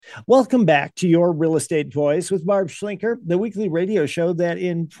Welcome back to Your Real Estate Voice with Barb Schlinker, the weekly radio show that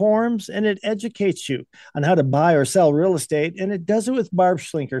informs and it educates you on how to buy or sell real estate. And it does it with Barb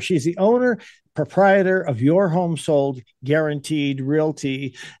Schlinker. She's the owner, proprietor of Your Home Sold Guaranteed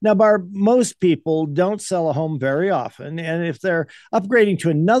Realty. Now, Barb, most people don't sell a home very often. And if they're upgrading to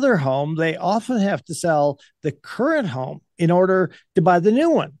another home, they often have to sell the current home in order to buy the new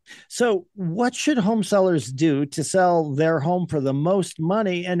one. So, what should home sellers do to sell their home for the most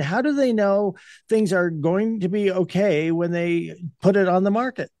money? And how do they know things are going to be okay when they put it on the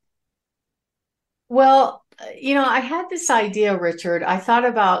market? Well, I had this idea, Richard. I thought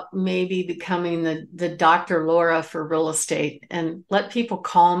about maybe becoming the Dr. Laura for real estate and let people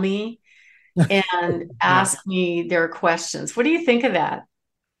call me and Yeah. ask me their questions. What do you think of that?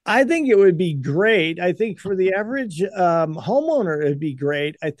 I think it would be great. I think for the average homeowner, it'd be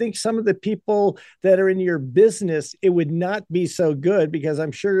great. I think some of the people that are in your business, it would not be so good because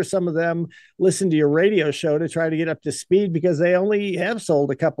I'm sure some of them listen to your radio show to try to get up to speed because they only have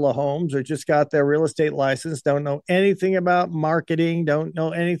sold a couple of homes or just got their real estate license, don't know anything about marketing, don't know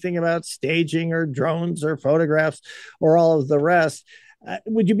anything about staging or drones or photographs or all of the rest.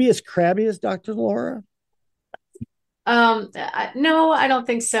 Would you be as crabby as Dr. Laura? No, I don't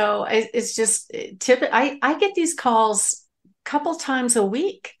think so. It's just I get these calls a couple times a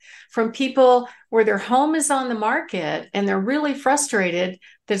week from people where their home is on the market and they're really frustrated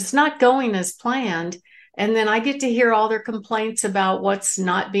that it's not going as planned. And then I get to hear all their complaints about what's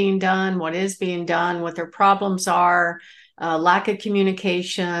not being done, what is being done, what their problems are, lack of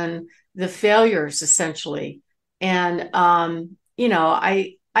communication, the failures essentially. And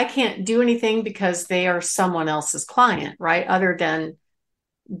I can't do anything because they are someone else's client, right? Other than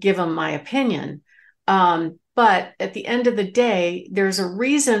give them my opinion. But at the end of the day, there's a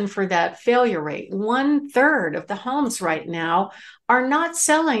reason for that failure rate. One third of the homes right now are not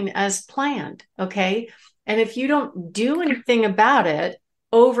selling as planned. Okay. And if you don't do anything about it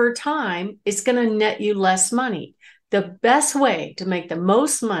over time, it's going to net you less money. The best way to make the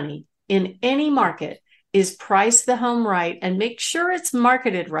most money in any market is price the home right and make sure it's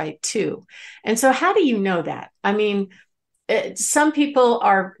marketed right too. And so, how do you know that? I mean, some people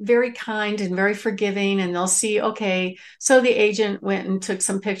are very kind and very forgiving, and they'll see, okay, so the agent went and took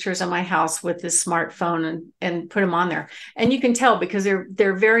some pictures of my house with his smartphone and put them on there. And you can tell because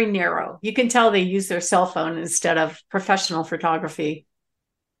they're very narrow. You can tell they use their cell phone instead of professional photography,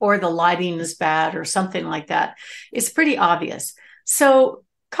 or the lighting is bad or something like that. It's pretty obvious. So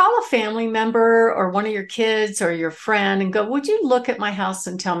call a family member or one of your kids or your friend and go, would you look at my house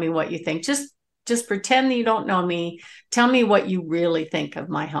and tell me what you think? Just pretend that you don't know me. Tell me what you really think of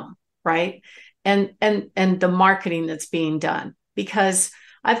my home, right? And the marketing that's being done. Because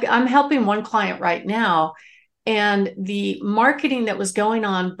I'm helping one client right now, and the marketing that was going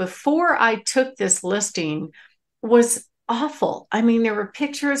on before I took this listing was awful. I mean, there were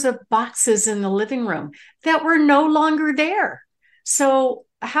pictures of boxes in the living room that were no longer there. So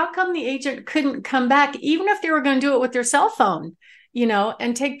how come the agent couldn't come back, even if they were going to do it with their cell phone,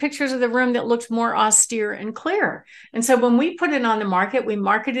 and take pictures of the room that looked more austere and clear? And so when we put it on the market, we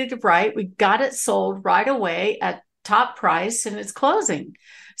marketed it right. We got it sold right away at top price and it's closing.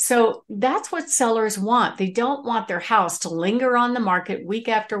 So that's what sellers want. They don't want their house to linger on the market week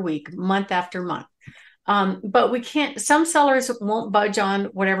after week, month after month. But we can't, some sellers won't budge on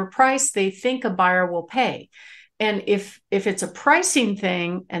whatever price they think a buyer will pay. And if it's a pricing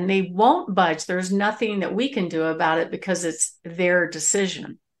thing and they won't budge, there's nothing that we can do about it because it's their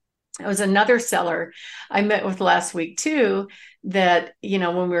decision. It was another seller I met with last week too, that,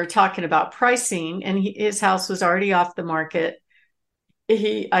 when we were talking about pricing and his house was already off the market,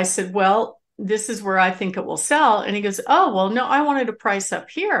 I said, well, this is where I think it will sell. And he goes, oh, well, no, I wanted a price up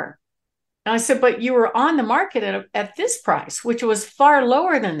here. And I said, but you were on the market at this price, which was far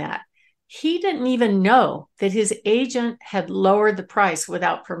lower than that. He didn't even know that his agent had lowered the price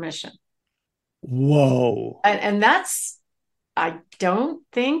without permission. Whoa. And that's, I don't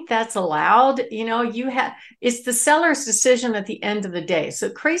think that's allowed. It's the seller's decision at the end of the day. So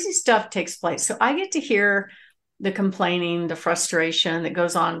crazy stuff takes place. So I get to hear the complaining, the frustration that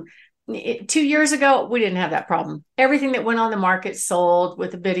goes on. 2 years ago, we didn't have that problem. Everything that went on the market sold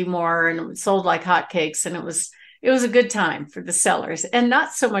with a bidding war and it sold like hotcakes. And it was a good time for the sellers and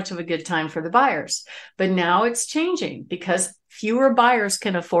not so much of a good time for the buyers. But now it's changing because fewer buyers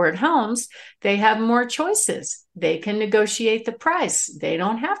can afford homes. They have more choices. They can negotiate the price. They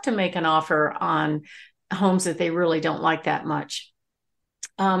don't have to make an offer on homes that they really don't like that much.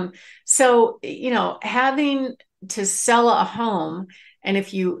 So, having to sell a home And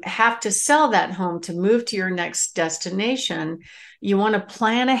if you have to sell that home to move to your next destination, you want to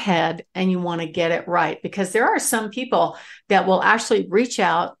plan ahead and you want to get it right, because there are some people that will actually reach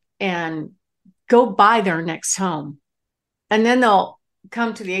out and go buy their next home. And then they'll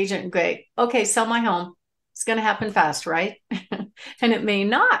come to the agent and go, okay, sell my home. It's going to happen fast, right? And it may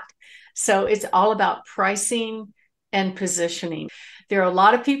not. So it's all about pricing and positioning. There are a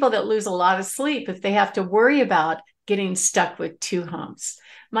lot of people that lose a lot of sleep if they have to worry about getting stuck with two homes.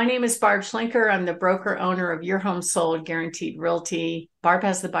 My name is Barb Schlinker. I'm the broker owner of Your Home Sold Guaranteed Realty. Barb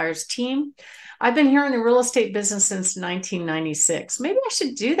has the buyer's team. I've been here in the real estate business since 1996. Maybe I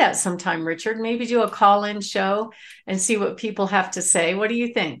should do that sometime, Richard. Maybe do a call-in show and see what people have to say. What do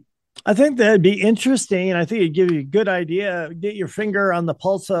you think? I think that'd be interesting. And I think it'd give you a good idea, get your finger on the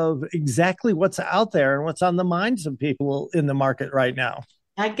pulse of exactly what's out there and what's on the minds of people in the market right now.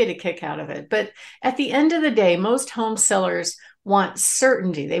 I'd get a kick out of it. But at the end of the day, most home sellers want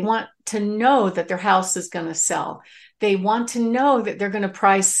certainty. They want to know that their house is going to sell. They want to know that they're going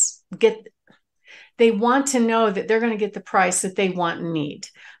to they want to know that they're going to get the price that they want and need.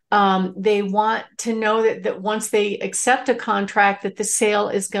 They want to know that once they accept a contract, that the sale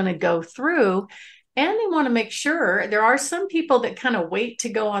is going to go through. And they want to make sure. There are some people that kind of wait to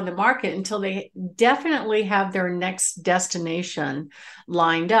go on the market until they definitely have their next destination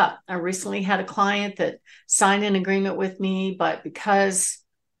lined up. I recently had a client that signed an agreement with me, but because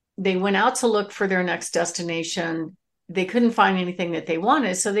they went out to look for their next destination, they couldn't find anything that they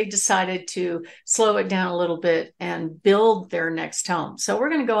wanted. So they decided to slow it down a little bit and build their next home. So we're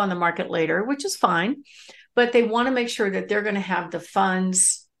going to go on the market later, which is fine. But they want to make sure that they're going to have the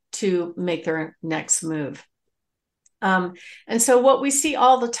funds to make their next move. And so what we see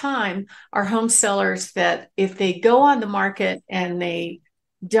all the time are home sellers that if they go on the market and they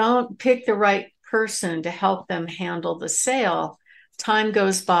don't pick the right person to help them handle the sale, time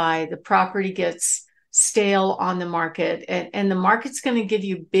goes by, the property gets stale on the market, and the market's going to give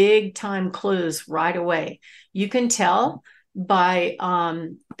you big time clues right away. You can tell by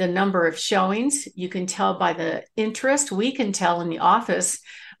the number of showings. You can tell by the interest. We can tell in the office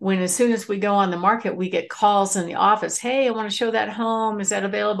when, as soon as we go on the market, we get calls in the office. Hey, I want to show that home. Is that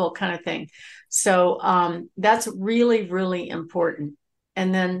available? Kind of thing. So that's really, really important.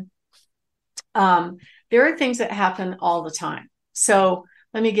 And then there are things that happen all the time. So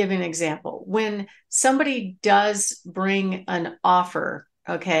let me give you an example. When somebody does bring an offer,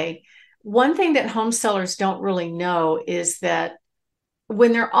 okay, one thing that home sellers don't really know is that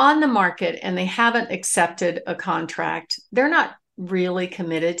when they're on the market and they haven't accepted a contract, they're not really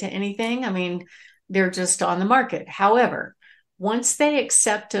committed to anything. I mean, they're just on the market. However, once they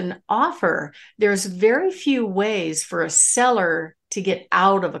accept an offer, there's very few ways for a seller to get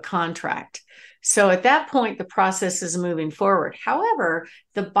out of a contract. So at that point, the process is moving forward. However,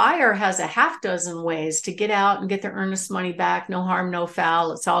 the buyer has a half dozen ways to get out and get their earnest money back. No harm, no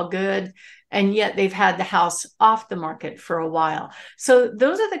foul. It's all good. And yet they've had the house off the market for a while. So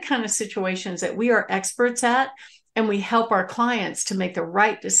those are the kind of situations that we are experts at. And we help our clients to make the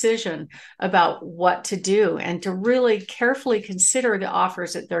right decision about what to do and to really carefully consider the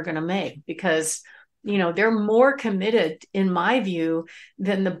offers that they're going to make, because they're more committed, in my view,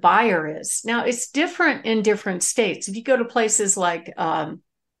 than the buyer is. Now, it's different in different states. If you go to places like, I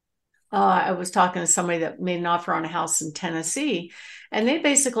was talking to somebody that made an offer on a house in Tennessee, and they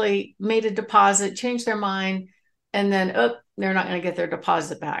basically made a deposit, changed their mind, and then, they're not going to get their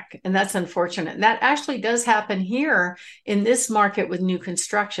deposit back. And that's unfortunate. And that actually does happen here in this market with new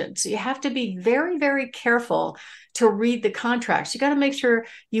construction. So you have to be very, very careful to read the contracts. You got to make sure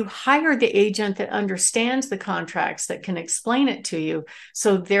you hire the agent that understands the contracts, that can explain it to you,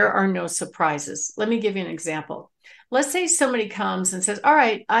 so there are no surprises. Let me give you an example. Let's say somebody comes and says, all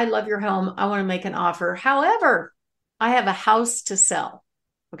right, I love your home. I want to make an offer. However, I have a house to sell.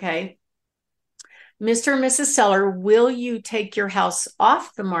 Okay. Mr. and Mrs. Seller, will you take your house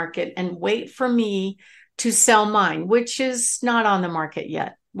off the market and wait for me to sell mine, which is not on the market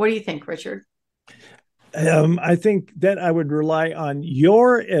yet? What do you think, Richard? I think that I would rely on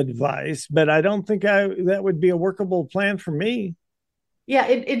your advice, but I don't think that would be a workable plan for me. Yeah,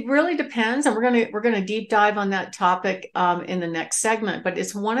 it really depends, and we're gonna deep dive on that topic in the next segment. But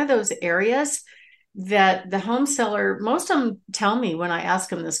it's one of those areas that the home seller, most of them tell me when I ask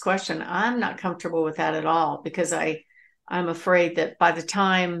them this question, I'm not comfortable with that at all, because I'm afraid that by the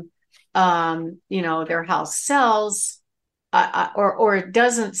time their house sells or it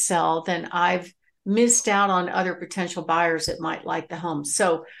doesn't sell, then I've missed out on other potential buyers that might like the home.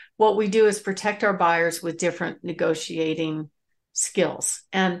 So what we do is protect our buyers with different negotiating skills.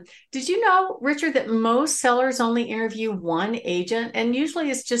 And did you know, Richard, that most sellers only interview one agent, and usually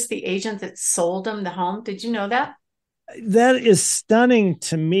it's just the agent that sold them the home? Did you know that? That is stunning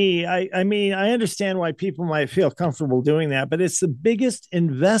to me. I mean, I understand why people might feel comfortable doing that, but it's the biggest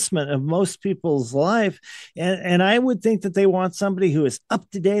investment of most people's life. And I would think that they want somebody who is up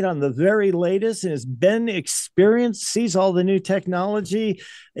to date on the very latest and has been experienced, sees all the new technology.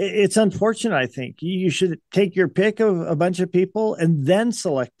 It's unfortunate, I think. You should take your pick of a bunch of people and then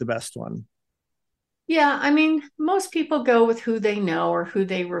select the best one. Yeah, I mean, most people go with who they know or who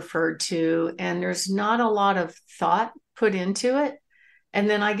they referred to, and there's not a lot of thought put into it. And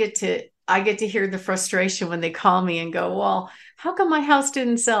then I get to hear the frustration when they call me and go, "Well, how come my house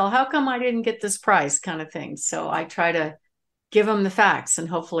didn't sell? How come I didn't get this price?" kind of thing. So I try to give them the facts and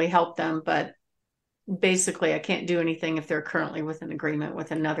hopefully help them, but basically I can't do anything if they're currently with an agreement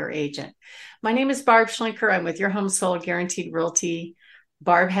with another agent. My name is Barb Schlinker. I'm with Your Home Sold Guaranteed Realty.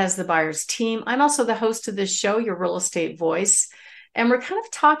 Barb has the buyer's team. I'm also the host of this show, Your Real Estate Voice. And we're kind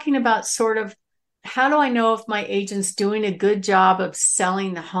of talking about sort of how do I know if my agent's doing a good job of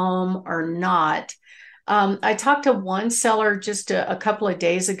selling the home or not? I talked to one seller just a couple of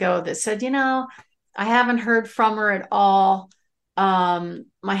days ago that said, I haven't heard from her at all. My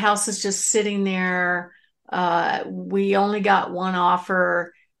house is just sitting there. We only got one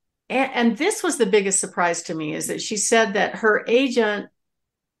offer. And this was the biggest surprise to me, is that she said that her agent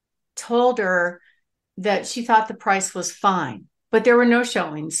told her that she thought the price was fine, but there were no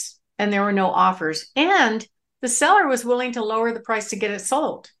showings and there were no offers. And the seller was willing to lower the price to get it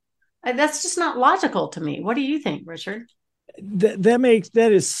sold. That's just not logical to me. What do you think, Richard? That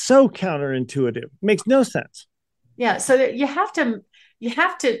is so counterintuitive. Makes no sense. Yeah. So you have to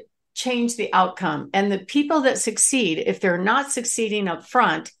change the outcome. And the people that succeed, if they're not succeeding up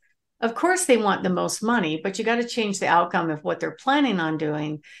front, of course they want the most money, but you got to change the outcome if what they're planning on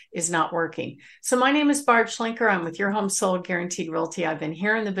doing is not working. So my name is Barb Schlinker. I'm with Your Home Sold Guaranteed Realty. I've been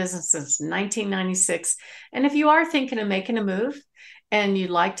here in the business since 1996. And if you are thinking of making a move and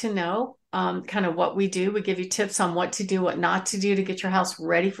you'd like to know kind of what we do, we give you tips on what to do, what not to do to get your house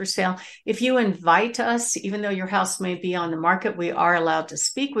ready for sale. If you invite us, even though your house may be on the market, we are allowed to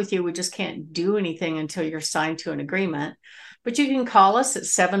speak with you. We just can't do anything until you're signed to an agreement. But you can call us at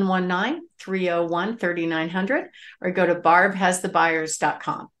 719-301-3900 or go to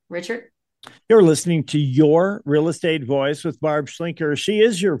barbhasthebuyers.com. Richard? You're listening to Your Real Estate Voice with Barb Schlinker. She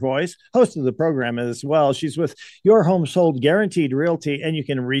is your voice, host of the program as well. She's with Your Home Sold Guaranteed Realty, and you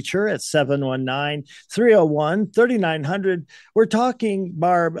can reach her at 719-301-3900. We're talking,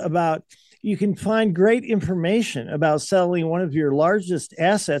 Barb, about you can find great information about selling one of your largest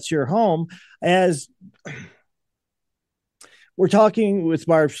assets, your home, as we're talking with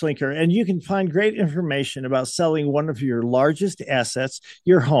Barb Schlinker, and you can find great information about selling one of your largest assets,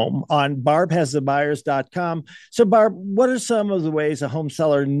 your home, on barbhasthebuyers.com. So, Barb, what are some of the ways a home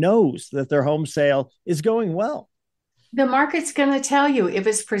seller knows that their home sale is going well? The market's going to tell you. If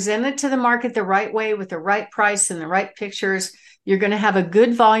it's presented to the market the right way with the right price and the right pictures, you're going to have a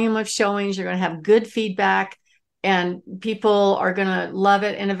good volume of showings. You're going to have good feedback, and people are going to love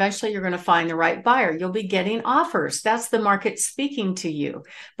it. And eventually you're going to find the right buyer. You'll be getting offers. That's the market speaking to you.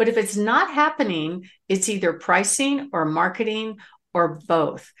 But if it's not happening, it's either pricing or marketing or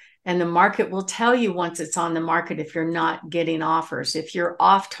both. And the market will tell you once it's on the market if you're not getting offers. If you're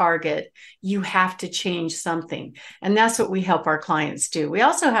off target, you have to change something. And that's what we help our clients do. We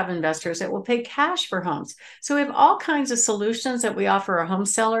also have investors that will pay cash for homes. So we have all kinds of solutions that we offer our home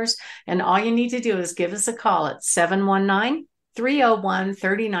sellers. And all you need to do is give us a call at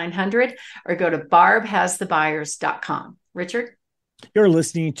 719-301-3900 or go to barbhasthebuyers.com. Richard? You're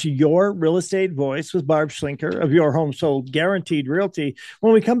listening to Your Real Estate Voice with Barb Schlinker of Your Home Sold Guaranteed Realty.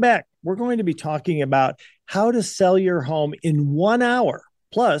 When we come back, we're going to be talking about how to sell your home in 1 hour,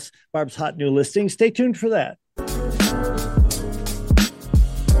 plus Barb's hot new listing. Stay tuned for that.